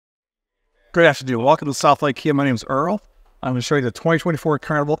Good afternoon. Welcome to Southlake Kia. My name is Earl. I'm going to show you the 2024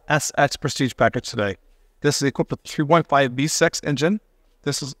 Carnival SX Prestige package today. This is equipped with a 3.5 V6 engine.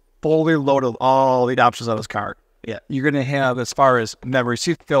 This is fully loaded with all the options on this car. Yeah, you're going to have, as far as memory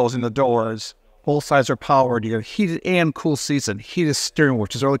seat fills in the doors, both sides are powered. You have heated and cool seats and heated steering,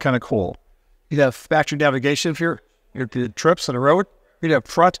 which is really kind of cool. You have factory navigation for your trips on the road. You have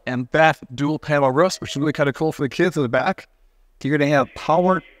front and back dual panel roofs, which is really kind of cool for the kids in the back. You're going to have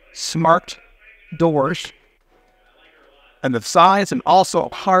powered smart doors and the sides, and also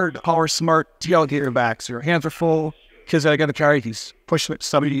hard power smart tailgater back. So your hands are full. Kids that got a car, he's pushing it,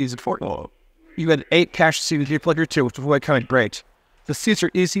 somebody uses it for it. You had 8 cash seats here, plug your 2, which is really kind of great. The seats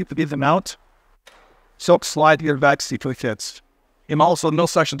are easy to get them out. Silk slide to your back seat for the kids. And also, no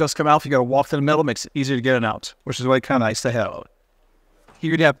section does come out. If you got to walk to the middle, it makes it easier to get it out, which is really kind of nice to have.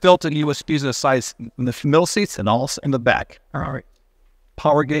 You're going to have built-in USBs in the sides in the middle seats and also in the back. All right.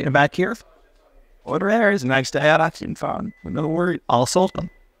 Power gate in the back here. Over there is nice to have. I've seen fun. No worry. Also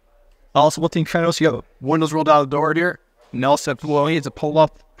with the interiors, you have windows rolled out of the door here. And also, well, you have to pull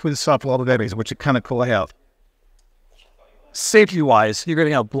up between the soft wall of the babies, which is kind of cool to have. Safety-wise, you're going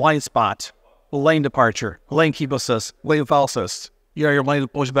to have blind spot, lane departure, lane keep assist, lane foul assist. You got your lane that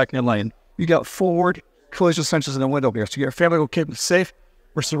pulls you back in your lane. You got forward collision sensors in the window here, so your family will keep it safe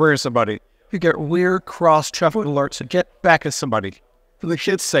versus rear somebody. You get rear cross traffic alerts to get back at somebody. For the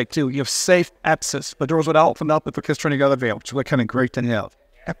kids' sake, too, you have safe access. The doors would open up if the kids trying to get out of the van, which is really kind of great to have.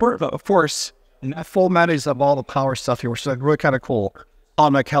 Of course, and that full manage of all the power stuff here, which is really kind of cool.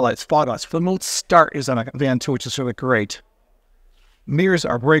 Automatic headlights, fog lights. The remote start is on a van, too, which is really great. Mirrors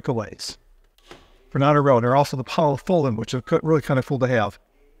are breakaways for not a road. They're also the power folding, which is really kind of cool to have.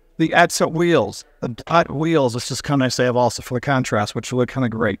 The accent wheels, the dot wheels, it's just kind of nice to have also for the contrast, which is really kind of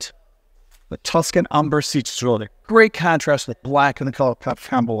great. The Tuscan umber seats is really great contrast with black and the color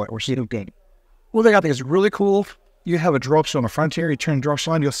combo, which is good. One thing I think is really cool, you have a direction on the front here. You turn the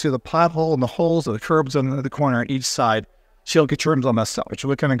direction line, you'll see the pothole and the holes of the curbs on the corner on each side. So you'll get your rims all messed up, which is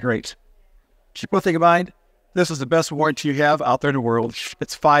really kind of great. Keep one thing in mind, this is the best warranty you have out there in the world.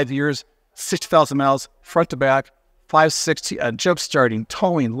 It's 5 years, 60,000 miles, front to back, 560, jump starting,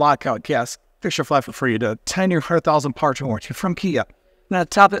 towing, lockout, gas, fix your flat for free. A 10-year, 100,000 powertrain warranty from Kia. And on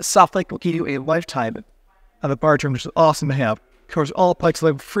top of it, Southlake will give you a lifetime of a powertrain, which is awesome to have. Covers all pikes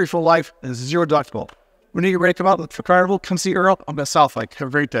live free for life and 0 deductible. When you get ready to come out for Carnival, come see Earl. I'm at Southlake. Have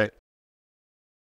a great day.